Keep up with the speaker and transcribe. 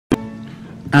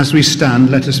As we stand,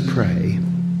 let us pray.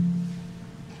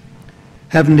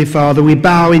 Heavenly Father, we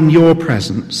bow in your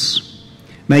presence.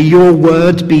 May your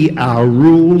word be our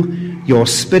rule, your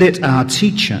spirit our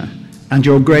teacher, and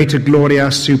your greater glory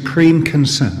our supreme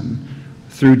concern,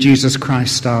 through Jesus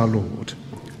Christ our Lord.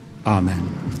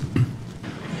 Amen.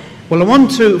 Well, I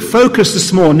want to focus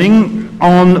this morning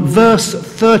on verse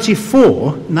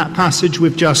 34 in that passage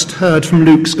we've just heard from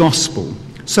Luke's Gospel.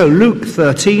 So Luke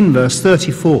 13, verse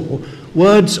 34,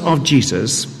 words of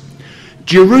Jesus.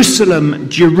 Jerusalem,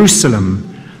 Jerusalem,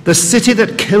 the city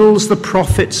that kills the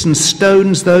prophets and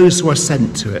stones those who are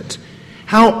sent to it.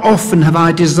 How often have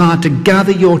I desired to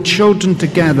gather your children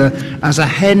together as a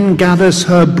hen gathers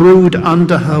her brood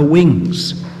under her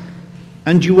wings,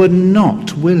 and you were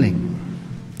not willing.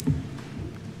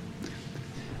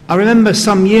 I remember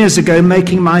some years ago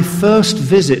making my first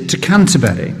visit to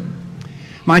Canterbury.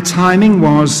 My timing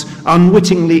was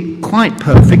unwittingly quite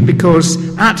perfect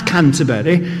because at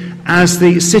Canterbury, as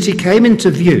the city came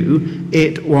into view,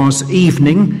 it was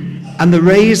evening, and the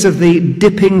rays of the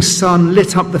dipping sun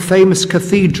lit up the famous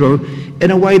cathedral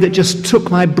in a way that just took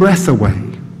my breath away.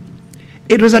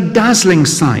 It was a dazzling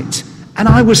sight, and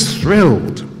I was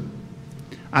thrilled.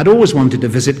 I'd always wanted to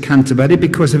visit Canterbury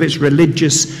because of its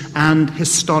religious and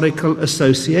historical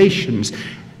associations,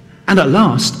 and at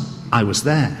last I was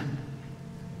there.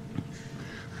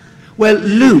 Well,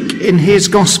 Luke in his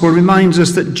Gospel reminds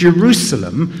us that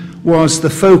Jerusalem was the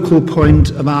focal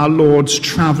point of our Lord's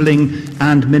travelling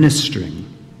and ministering.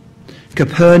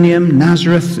 Capernaum,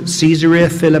 Nazareth, Caesarea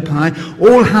Philippi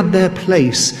all had their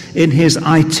place in his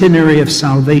itinerary of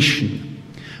salvation.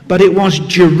 But it was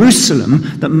Jerusalem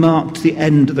that marked the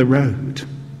end of the road.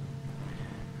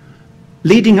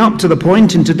 Leading up to the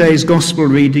point in today's Gospel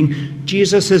reading,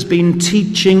 Jesus has been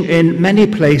teaching in many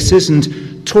places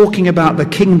and talking about the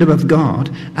kingdom of God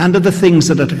and of the things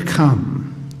that are to come.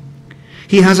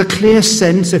 He has a clear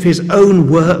sense of his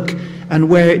own work and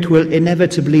where it will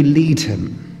inevitably lead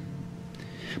him.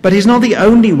 But he's not the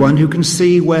only one who can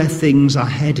see where things are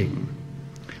heading.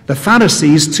 The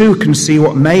Pharisees too can see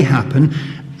what may happen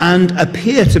and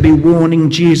appear to be warning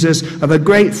Jesus of a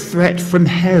great threat from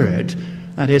Herod,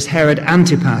 that is Herod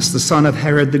Antipas, the son of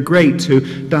Herod the Great, who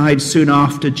died soon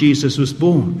after Jesus was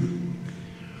born.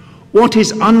 What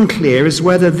is unclear is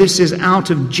whether this is out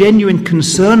of genuine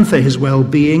concern for his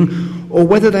well-being or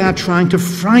whether they are trying to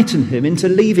frighten him into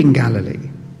leaving Galilee.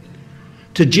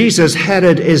 To Jesus,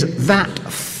 Herod is that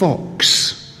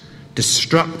fox,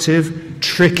 destructive,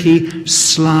 tricky,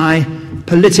 sly,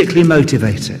 politically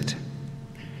motivated.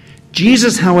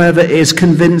 Jesus, however, is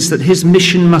convinced that his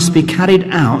mission must be carried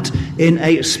out in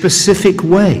a specific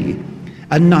way,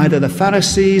 and neither the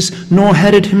Pharisees nor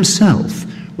Herod himself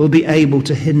will be able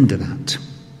to hinder that.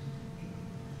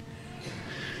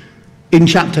 In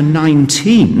chapter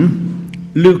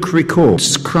 19, Luke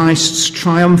records Christ's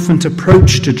triumphant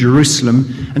approach to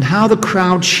Jerusalem and how the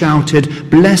crowd shouted,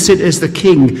 "Blessed is the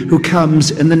King who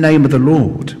comes in the name of the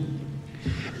Lord."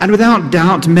 And without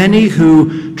doubt, many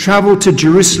who travelled to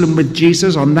Jerusalem with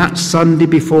Jesus on that Sunday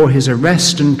before his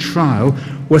arrest and trial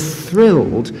were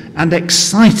thrilled and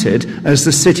excited as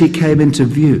the city came into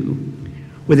view,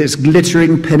 with its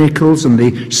glittering pinnacles and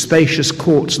the spacious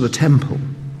courts of the temple.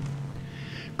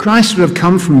 Christ would have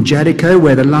come from Jericho,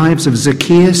 where the lives of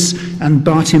Zacchaeus and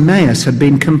Bartimaeus had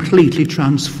been completely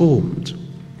transformed.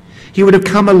 He would have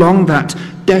come along that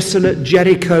desolate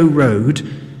Jericho road.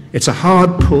 It's a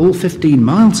hard pull, 15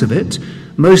 miles of it,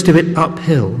 most of it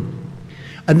uphill.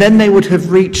 And then they would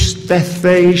have reached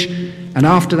Bethphage, and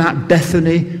after that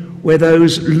Bethany, where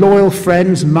those loyal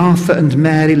friends Martha and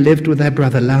Mary lived with their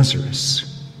brother Lazarus.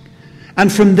 And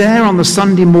from there on the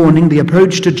Sunday morning, the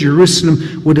approach to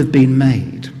Jerusalem would have been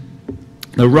made.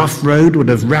 The rough road would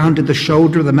have rounded the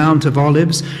shoulder of the Mount of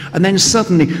Olives, and then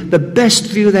suddenly the best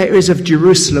view there is of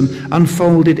Jerusalem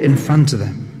unfolded in front of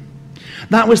them.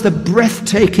 That was the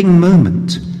breathtaking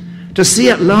moment, to see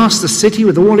at last the city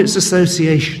with all its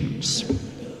associations.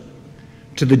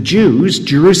 To the Jews,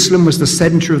 Jerusalem was the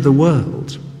centre of the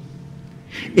world.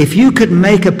 If you could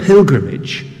make a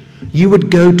pilgrimage, you would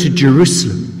go to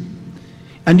Jerusalem,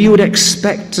 and you would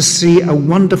expect to see a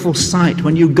wonderful sight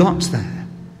when you got there.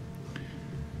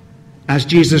 As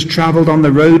Jesus travelled on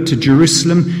the road to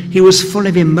Jerusalem, he was full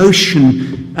of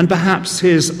emotion, and perhaps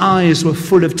his eyes were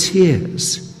full of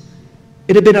tears.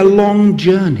 It had been a long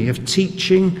journey of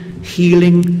teaching,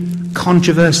 healing,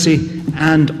 controversy,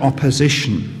 and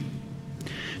opposition.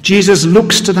 Jesus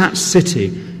looks to that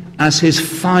city as his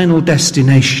final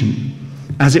destination,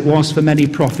 as it was for many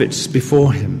prophets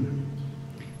before him.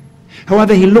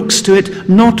 However, he looks to it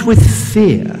not with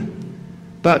fear,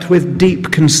 but with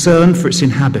deep concern for its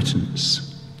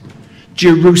inhabitants.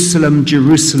 Jerusalem,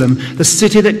 Jerusalem, the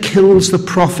city that kills the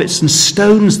prophets and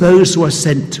stones those who are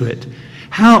sent to it.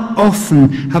 How often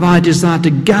have I desired to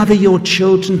gather your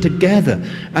children together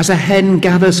as a hen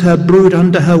gathers her brood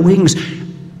under her wings,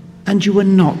 and you were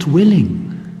not willing.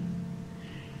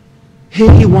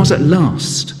 Here he was at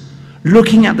last,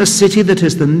 looking at the city that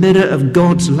is the mirror of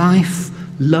God's life,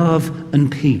 love, and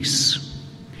peace.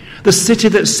 The city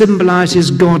that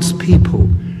symbolizes God's people,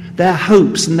 their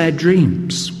hopes and their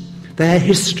dreams, their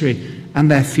history and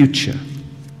their future.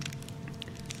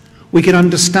 We can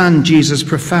understand Jesus'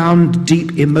 profound,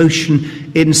 deep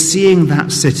emotion in seeing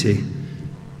that city,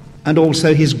 and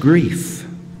also his grief.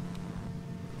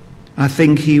 I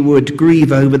think he would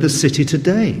grieve over the city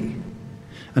today,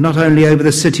 and not only over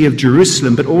the city of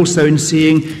Jerusalem, but also in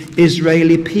seeing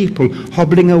Israeli people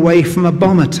hobbling away from a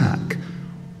bomb attack,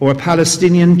 or a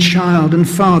Palestinian child and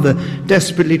father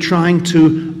desperately trying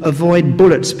to avoid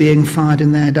bullets being fired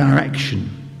in their direction,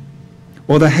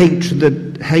 or the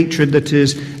hatred that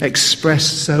is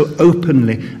expressed so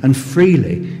openly and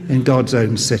freely in God's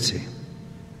own city.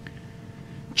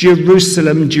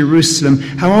 Jerusalem, Jerusalem,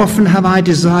 how often have I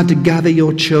desired to gather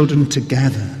your children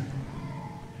together.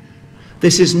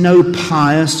 This is no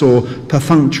pious or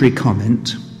perfunctory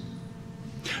comment.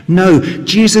 No,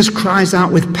 Jesus cries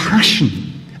out with passion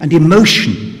and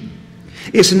emotion.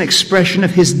 It's an expression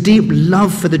of his deep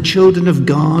love for the children of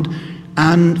God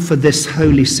and for this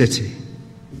holy city.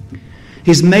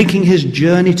 He's making his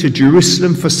journey to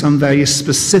Jerusalem for some very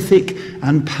specific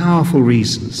and powerful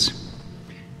reasons.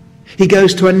 He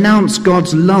goes to announce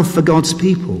God's love for God's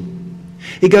people.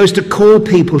 He goes to call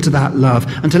people to that love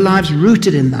and to lives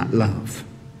rooted in that love.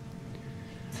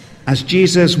 As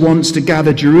Jesus wants to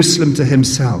gather Jerusalem to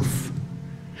himself,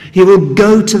 he will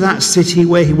go to that city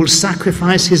where he will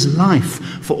sacrifice his life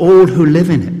for all who live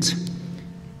in it,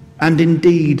 and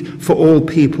indeed for all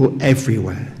people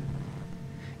everywhere.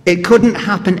 It couldn't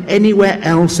happen anywhere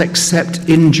else except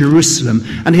in Jerusalem,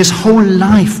 and his whole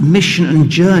life, mission and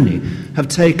journey have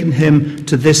taken him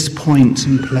to this point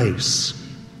and place.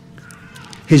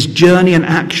 His journey and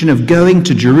action of going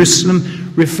to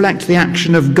Jerusalem reflect the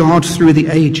action of God through the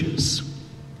ages.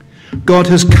 God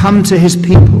has come to his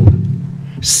people,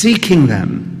 seeking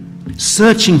them,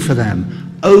 searching for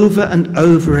them over and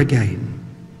over again.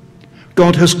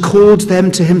 God has called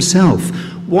them to himself,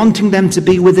 wanting them to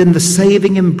be within the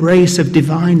saving embrace of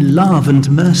divine love and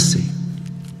mercy.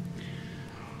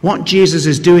 What Jesus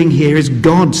is doing here is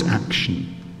God's action.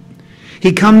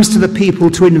 He comes to the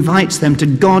people to invite them to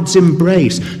God's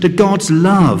embrace, to God's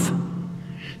love.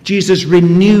 Jesus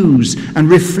renews and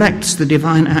reflects the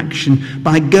divine action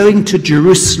by going to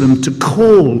Jerusalem to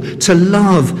call, to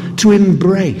love, to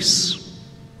embrace.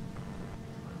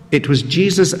 It was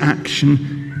Jesus'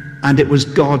 action, and it was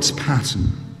God's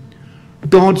pattern.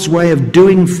 God's way of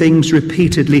doing things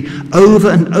repeatedly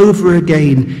over and over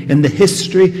again in the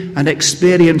history and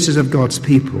experiences of God's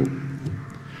people.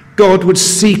 God would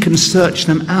seek and search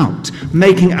them out,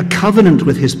 making a covenant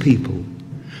with his people,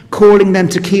 calling them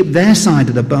to keep their side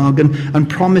of the bargain and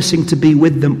promising to be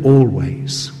with them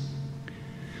always.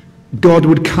 God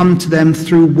would come to them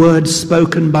through words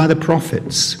spoken by the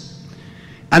prophets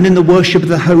and in the worship of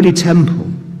the holy temple.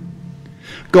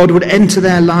 God would enter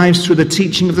their lives through the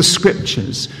teaching of the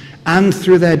scriptures and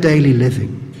through their daily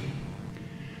living.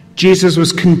 Jesus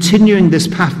was continuing this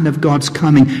pattern of God's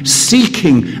coming,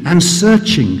 seeking and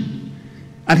searching,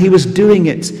 and he was doing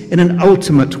it in an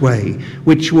ultimate way,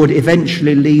 which would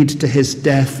eventually lead to his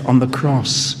death on the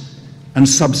cross and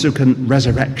subsequent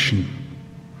resurrection.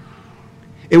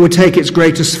 It would take its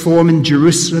greatest form in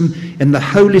Jerusalem, in the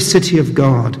holy city of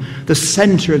God, the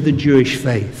center of the Jewish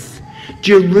faith.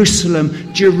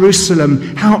 Jerusalem,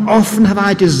 Jerusalem, how often have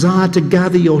I desired to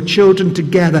gather your children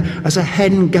together as a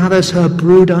hen gathers her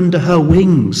brood under her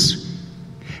wings.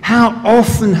 How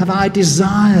often have I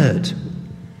desired?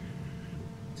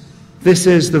 This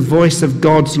is the voice of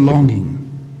God's longing,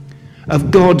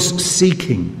 of God's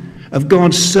seeking, of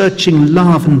God's searching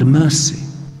love and mercy.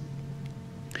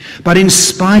 But in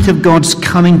spite of God's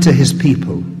coming to his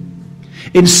people,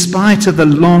 in spite of the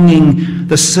longing,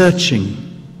 the searching,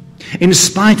 in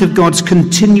spite of God's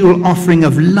continual offering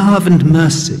of love and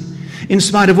mercy, in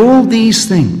spite of all these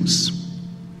things,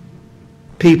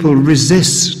 people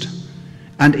resist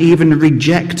and even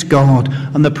reject God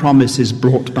and the promises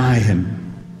brought by him.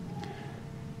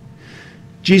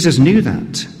 Jesus knew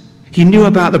that. He knew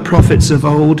about the prophets of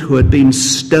old who had been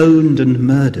stoned and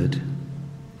murdered.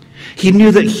 He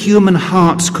knew that human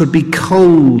hearts could be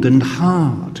cold and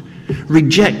hard,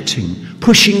 rejecting,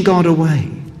 pushing God away.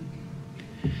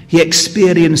 He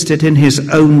experienced it in his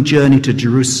own journey to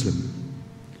Jerusalem.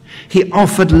 He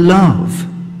offered love,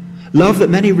 love that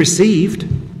many received,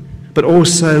 but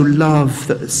also love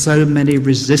that so many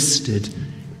resisted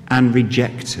and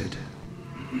rejected.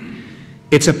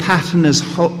 It's a pattern as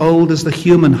old as the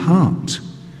human heart.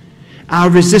 Our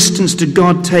resistance to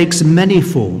God takes many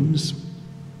forms.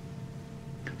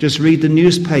 Just read the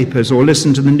newspapers or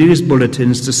listen to the news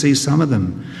bulletins to see some of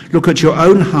them. Look at your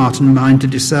own heart and mind to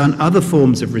discern other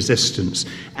forms of resistance.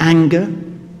 Anger,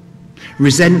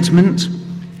 resentment,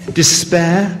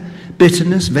 despair,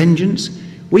 bitterness, vengeance.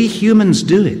 We humans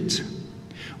do it.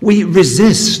 We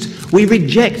resist. We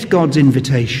reject God's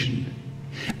invitation.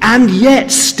 And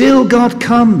yet still God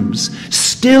comes.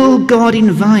 Still God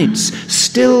invites.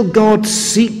 Still God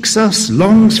seeks us,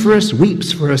 longs for us,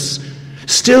 weeps for us.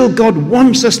 Still God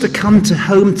wants us to come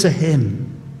home to him.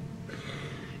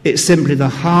 It's simply the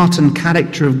heart and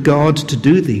character of God to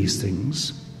do these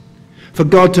things. For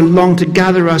God to long to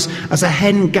gather us as a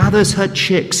hen gathers her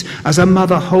chicks, as a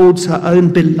mother holds her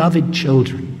own beloved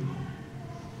children.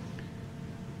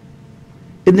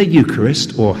 In the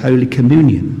Eucharist, or Holy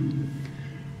Communion,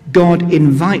 God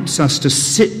invites us to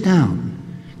sit down,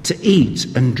 to eat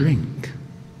and drink.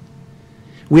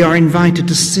 We are invited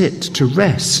to sit, to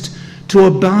rest, to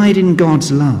abide in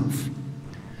God's love,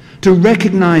 to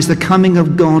recognize the coming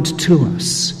of God to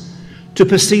us, to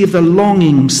perceive the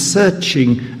longing,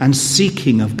 searching, and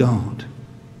seeking of God.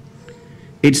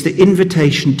 It's the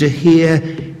invitation to hear,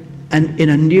 and in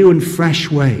a new and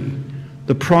fresh way,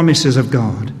 the promises of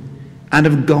God and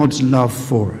of God's love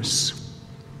for us.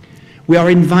 We are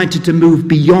invited to move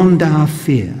beyond our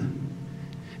fear,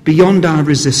 beyond our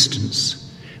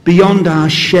resistance, beyond our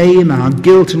shame, our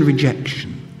guilt and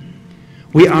rejection.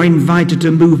 We are invited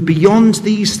to move beyond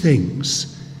these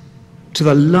things to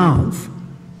the love,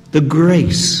 the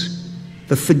grace,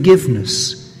 the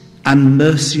forgiveness and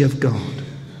mercy of God,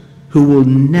 who will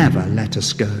never let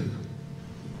us go.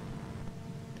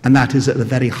 And that is at the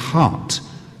very heart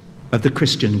of the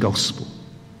Christian gospel.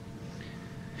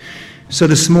 So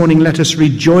this morning, let us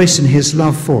rejoice in his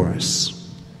love for us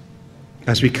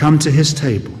as we come to his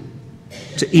table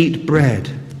to eat bread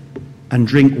and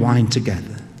drink wine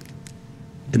together.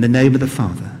 In the name of the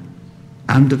Father,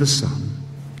 and of the Son,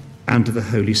 and of the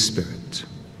Holy Spirit.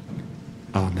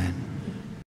 Amen.